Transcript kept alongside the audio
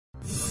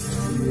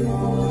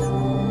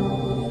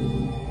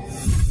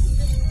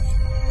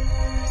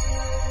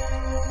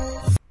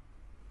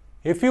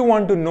If you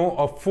want to know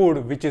a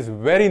food which is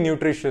very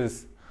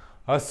nutritious,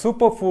 a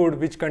superfood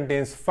which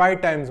contains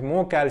 5 times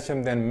more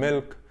calcium than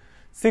milk,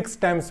 6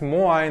 times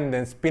more iron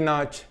than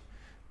spinach,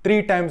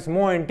 3 times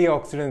more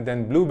antioxidants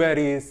than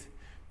blueberries,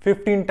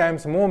 15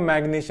 times more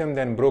magnesium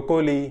than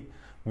broccoli,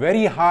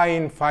 very high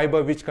in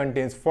fiber which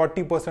contains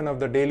 40% of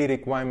the daily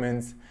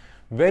requirements,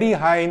 very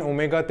high in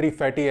omega-3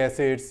 fatty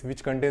acids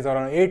which contains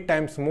around 8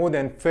 times more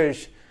than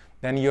fish,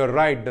 then you're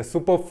right, the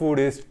superfood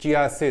is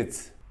chia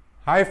seeds.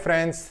 Hi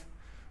friends,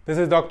 this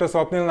is Dr.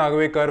 Swapnil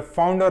Nagavekar,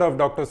 founder of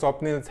Dr.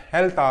 Swapnil's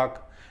Health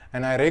Arc,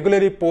 and I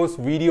regularly post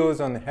videos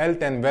on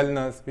health and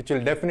wellness which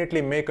will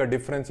definitely make a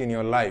difference in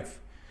your life.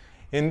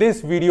 In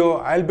this video,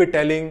 I'll be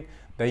telling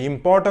the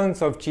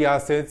importance of chia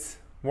seeds,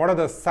 what are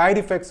the side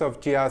effects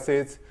of chia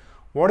seeds,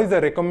 what is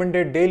the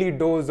recommended daily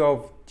dose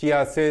of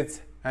chia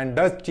seeds, and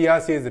does chia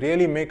seeds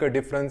really make a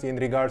difference in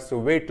regards to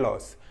weight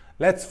loss?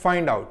 Let's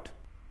find out.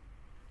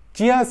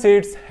 Chia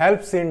seeds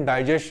helps in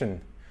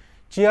digestion.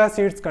 Chia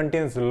seeds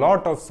contains a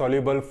lot of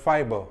soluble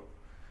fiber.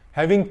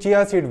 Having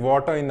chia seed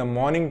water in the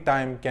morning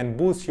time can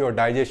boost your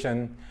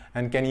digestion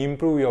and can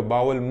improve your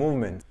bowel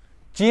movements.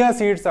 Chia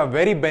seeds are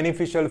very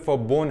beneficial for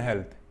bone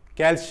health.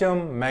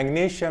 Calcium,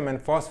 magnesium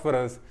and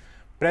phosphorus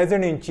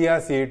present in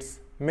chia seeds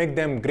make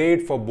them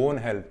great for bone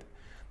health.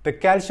 The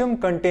calcium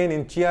contained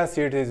in chia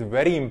seeds is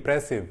very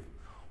impressive.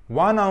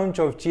 1 ounce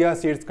of chia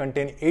seeds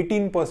contain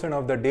 18%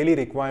 of the daily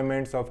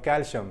requirements of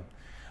calcium.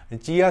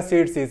 Chia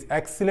seeds is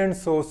excellent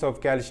source of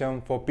calcium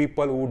for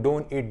people who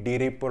don't eat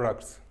dairy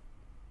products.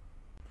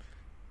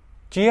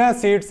 Chia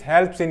seeds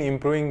helps in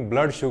improving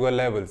blood sugar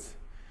levels.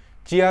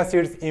 Chia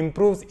seeds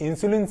improves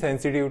insulin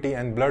sensitivity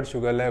and blood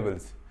sugar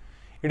levels.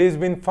 It has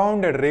been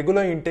found that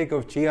regular intake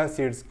of chia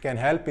seeds can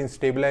help in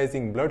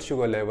stabilizing blood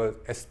sugar levels,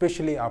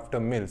 especially after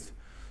meals.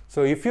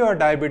 So if you are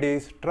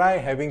diabetes, try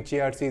having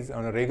chia seeds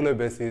on a regular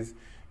basis,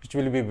 which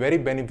will be very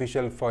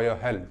beneficial for your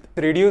health.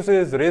 It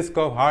reduces risk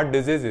of heart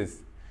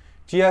diseases.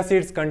 Chia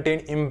seeds contain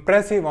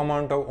impressive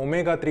amount of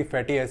omega-3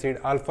 fatty acid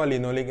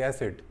alpha-linoleic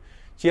acid.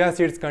 Chia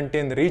seeds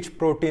contain rich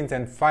proteins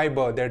and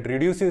fiber that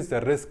reduces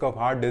the risk of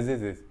heart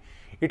diseases.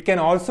 It can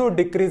also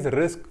decrease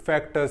risk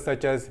factors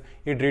such as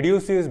it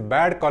reduces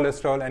bad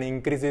cholesterol and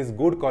increases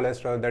good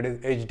cholesterol, that is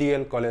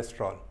HDL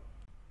cholesterol.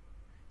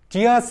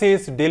 Chia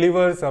seeds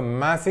delivers a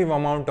massive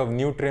amount of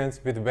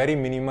nutrients with very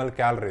minimal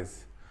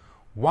calories.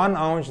 1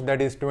 ounce,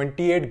 that is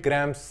 28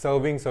 grams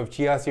servings of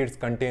chia seeds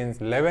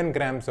contains 11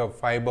 grams of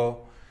fiber,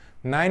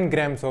 9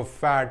 grams of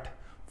fat,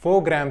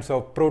 4 grams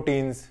of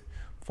proteins,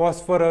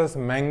 phosphorus,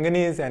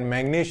 manganese and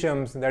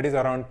magnesiums, that is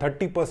around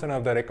 30%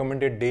 of the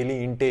recommended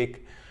daily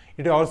intake.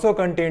 It also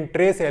contains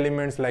trace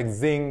elements like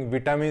zinc,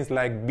 vitamins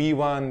like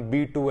B1,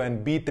 B2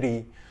 and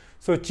B3.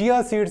 So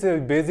chia seeds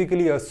is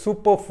basically a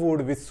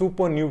superfood with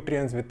super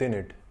nutrients within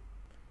it.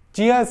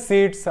 Chia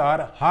seeds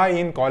are high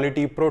in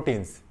quality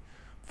proteins.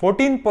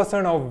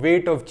 14% of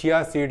weight of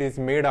chia seed is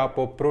made up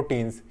of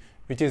proteins,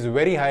 which is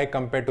very high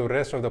compared to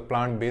rest of the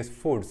plant-based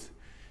foods.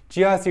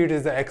 Chia seed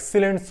is an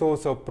excellent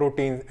source of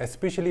proteins,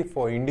 especially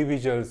for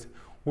individuals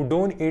who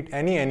don't eat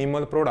any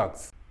animal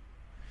products.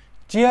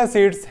 Chia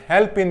seeds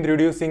help in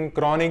reducing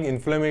chronic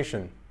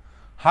inflammation.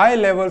 High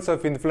levels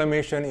of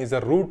inflammation is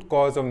a root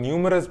cause of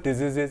numerous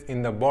diseases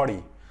in the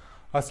body.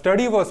 A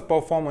study was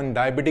performed on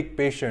diabetic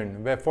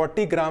patients where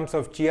 40 grams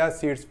of chia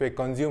seeds were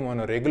consumed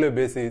on a regular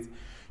basis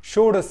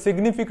showed a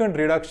significant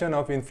reduction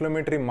of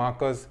inflammatory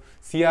markers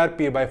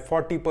CRP by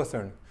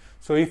 40%.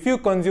 So if you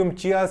consume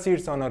chia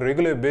seeds on a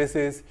regular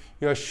basis,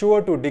 you are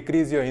sure to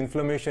decrease your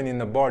inflammation in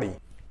the body.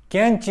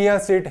 Can chia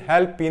seed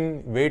help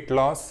in weight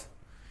loss?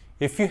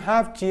 If you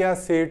have chia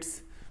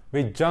seeds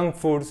with junk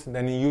foods,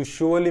 then you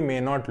surely may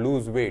not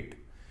lose weight.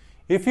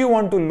 If you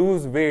want to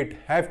lose weight,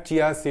 have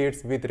chia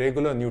seeds with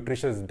regular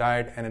nutritious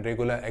diet and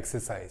regular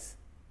exercise.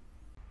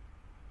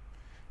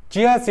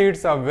 Chia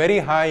seeds are very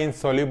high in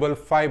soluble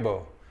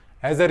fiber.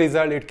 As a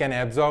result, it can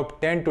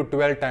absorb 10 to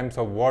 12 times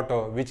of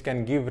water, which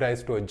can give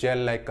rise to a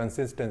gel-like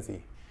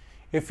consistency.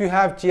 If you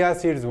have chia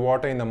seeds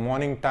water in the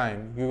morning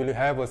time, you will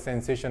have a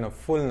sensation of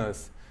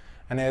fullness,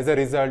 and as a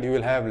result, you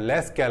will have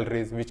less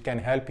calories, which can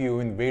help you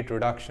in weight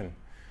reduction.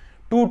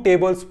 2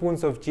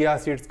 tablespoons of chia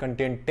seeds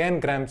contain 10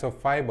 grams of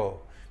fiber,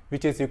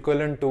 which is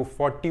equivalent to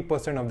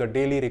 40% of the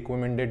daily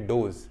recommended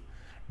dose.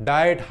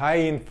 Diet high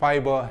in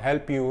fiber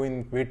help you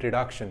in weight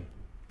reduction.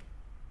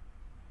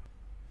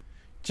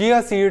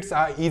 Chia seeds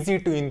are easy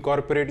to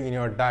incorporate in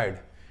your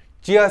diet.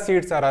 Chia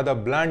seeds are rather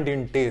bland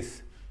in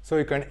taste, so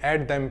you can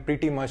add them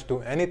pretty much to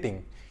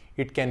anything.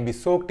 It can be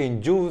soaked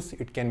in juice,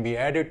 it can be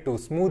added to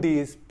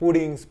smoothies,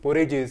 puddings,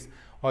 porridges,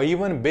 or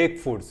even baked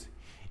foods.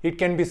 It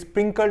can be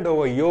sprinkled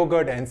over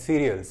yogurt and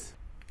cereals.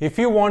 If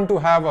you want to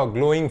have a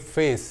glowing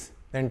face,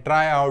 then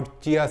try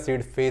out Chia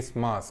Seed Face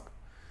Mask.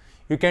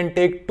 You can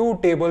take 2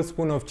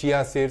 tablespoons of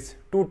chia seeds,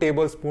 2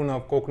 tablespoons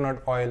of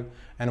coconut oil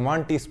and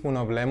 1 teaspoon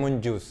of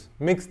lemon juice.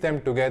 Mix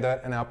them together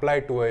and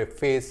apply to a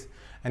face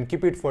and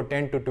keep it for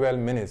 10 to 12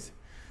 minutes.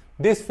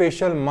 This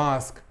facial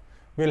mask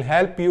will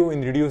help you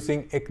in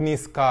reducing acne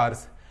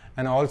scars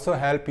and also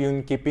help you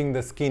in keeping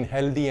the skin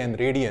healthy and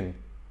radiant.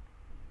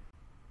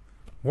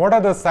 What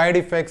are the side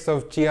effects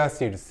of chia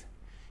seeds?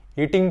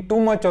 Eating too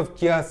much of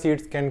chia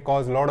seeds can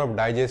cause a lot of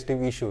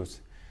digestive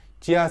issues.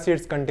 Chia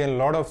seeds contain a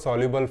lot of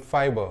soluble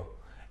fiber.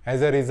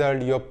 As a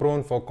result, you are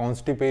prone for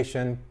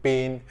constipation,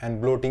 pain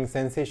and bloating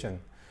sensation.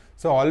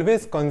 So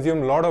always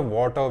consume a lot of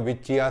water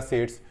with chia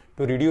seeds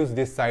to reduce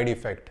this side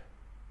effect.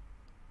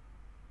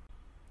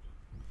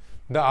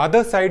 The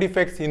other side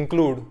effects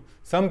include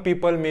some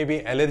people may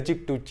be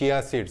allergic to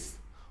chia seeds.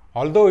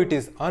 Although it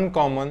is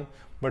uncommon,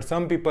 but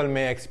some people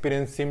may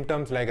experience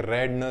symptoms like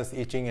redness,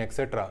 itching,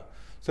 etc.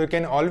 So you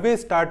can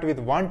always start with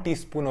 1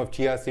 teaspoon of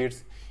chia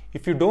seeds.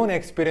 If you don't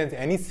experience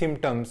any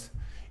symptoms,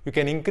 you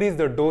can increase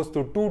the dose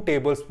to 2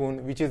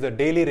 tablespoons, which is the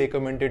daily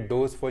recommended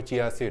dose for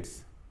chia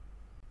seeds.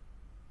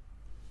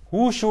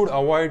 Who should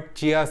avoid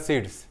chia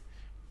seeds?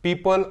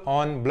 People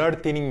on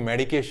blood thinning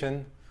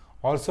medication,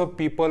 also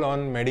people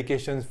on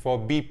medications for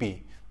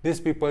BP.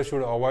 These people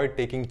should avoid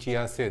taking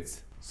chia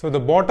seeds. So the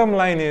bottom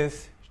line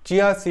is,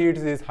 chia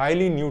seeds is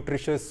highly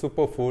nutritious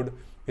superfood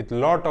with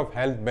lot of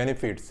health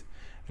benefits,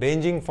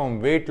 ranging from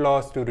weight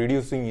loss to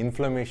reducing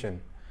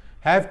inflammation.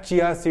 Have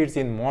chia seeds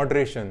in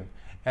moderation,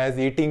 as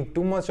eating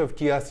too much of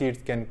chia seeds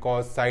can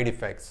cause side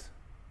effects.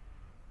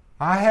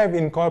 I have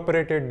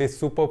incorporated this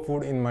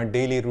superfood in my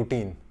daily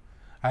routine.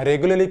 I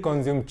regularly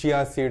consume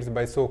chia seeds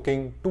by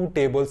soaking 2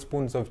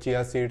 tablespoons of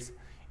chia seeds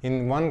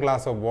in 1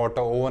 glass of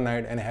water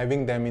overnight and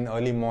having them in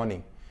early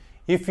morning.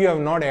 If you have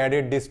not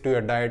added this to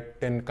your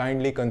diet, then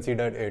kindly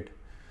consider it.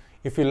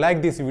 If you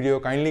like this video,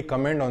 kindly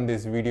comment on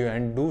this video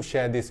and do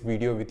share this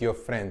video with your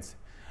friends.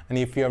 And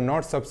if you have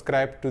not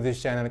subscribed to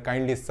this channel,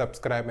 kindly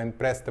subscribe and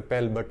press the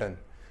bell button.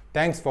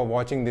 Thanks for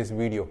watching this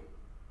video.